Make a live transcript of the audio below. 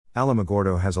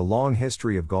Alamogordo has a long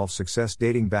history of golf success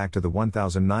dating back to the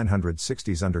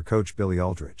 1960s under Coach Billy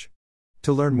Aldridge.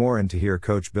 To learn more and to hear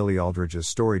Coach Billy Aldridge's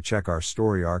story, check our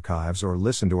story archives or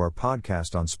listen to our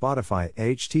podcast on Spotify.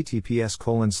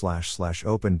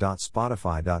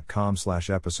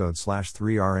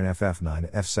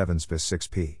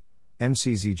 https://open.spotify.com/episode/3rnff9f7spis6p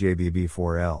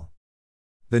mczjbb4l.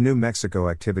 The New Mexico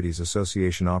Activities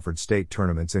Association offered state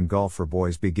tournaments in golf for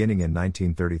boys beginning in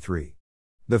 1933.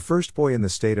 The first boy in the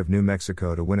state of New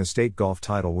Mexico to win a state golf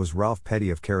title was Ralph Petty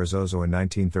of Carrizozo in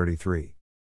 1933.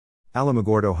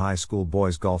 Alamogordo High School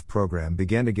boys golf program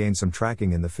began to gain some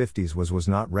traction in the 50s, was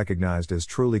not recognized as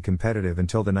truly competitive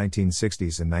until the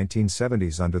 1960s and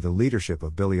 1970s under the leadership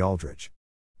of Billy Aldridge.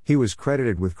 He was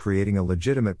credited with creating a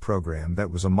legitimate program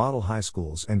that was a model high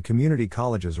schools and community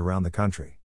colleges around the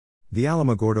country. The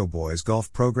Alamogordo boys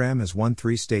golf program has won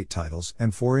 3 state titles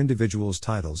and 4 individuals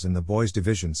titles in the boys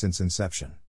division since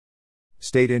inception.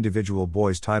 State individual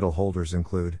boys title holders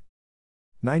include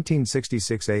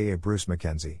 1966 AAA Bruce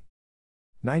McKenzie,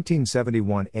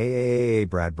 1971 AAA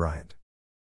Brad Bryant,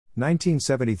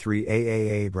 1973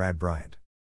 AAA Brad Bryant,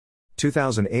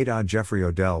 2008 Jeffrey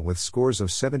Odell with scores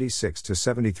of 76 to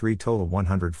 73 total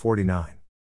 149.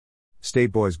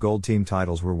 State boys gold team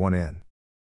titles were won in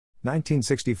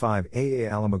 1965 AAA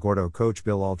Alamogordo coach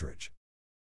Bill Aldridge,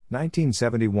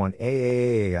 1971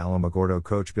 AAA Alamogordo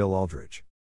coach Bill Aldridge,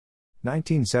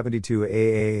 1972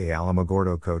 AAA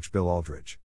Alamogordo coach Bill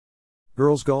Aldridge.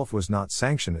 Girls golf was not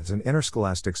sanctioned as an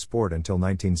interscholastic sport until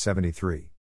 1973.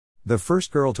 The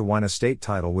first girl to win a state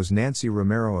title was Nancy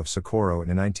Romero of Socorro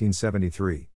in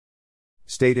 1973.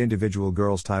 State individual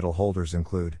girls title holders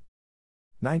include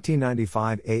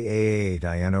 1995 AAA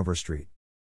Diane Overstreet,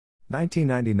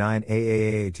 1999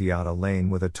 AAA Tiata Lane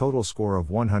with a total score of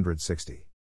 160.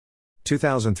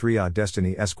 2003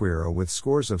 Destiny Esquiro with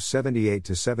scores of 78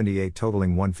 to 78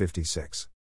 totaling 156.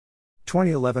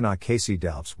 2011 Casey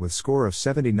Dalps with score of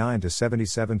 79 to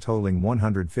 77 totaling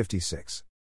 156.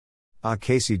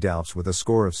 Casey Dalps with a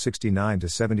score of 69 to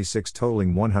 76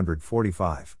 totaling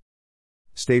 145.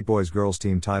 State boys girls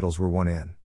team titles were won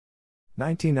in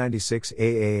 1996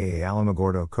 AAA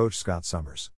Alamogordo coach Scott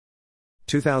Summers,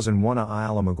 2001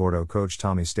 Alamogordo coach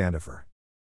Tommy Standefer,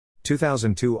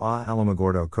 2002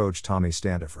 Alamogordo coach Tommy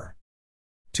Standefer,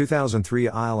 2003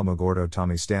 Alamogordo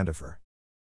Tommy Standefer.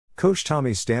 Coach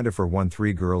Tommy Standefer won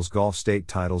 3 girls golf state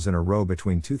titles in a row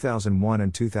between 2001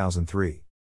 and 2003.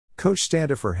 Coach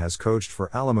Standefer has coached for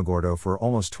Alamogordo for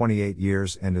almost 28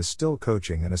 years and is still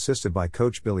coaching and assisted by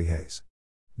Coach Billy Hayes.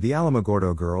 The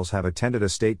Alamogordo girls have attended a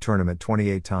state tournament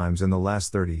 28 times in the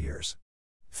last 30 years.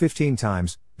 15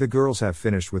 times, the girls have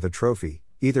finished with a trophy,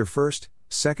 either first,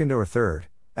 second or third,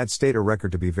 at state, a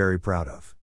record to be very proud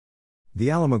of. The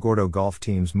Alamogordo golf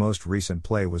team's most recent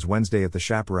play was Wednesday at the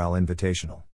Chaparral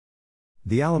Invitational.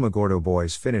 The Alamogordo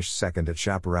boys finished second at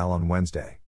Chaparral on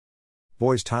Wednesday.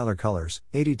 Boys Tyler Cullors,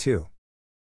 82.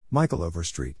 Michael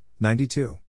Overstreet,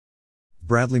 92.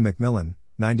 Bradley McMillan,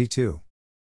 92.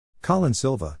 Colin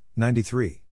Silva,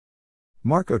 93.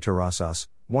 Marco Terrazas,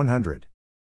 100.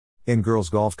 In girls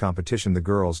golf competition, the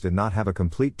girls did not have a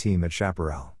complete team at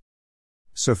Chaparral.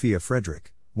 Sophia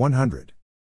Frederick, 100.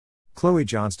 Chloe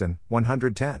Johnston,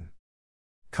 110.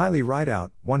 Kylie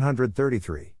Rideout,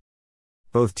 133.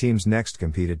 Both teams next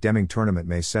compete at Deming Tournament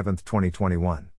May 7, 2021.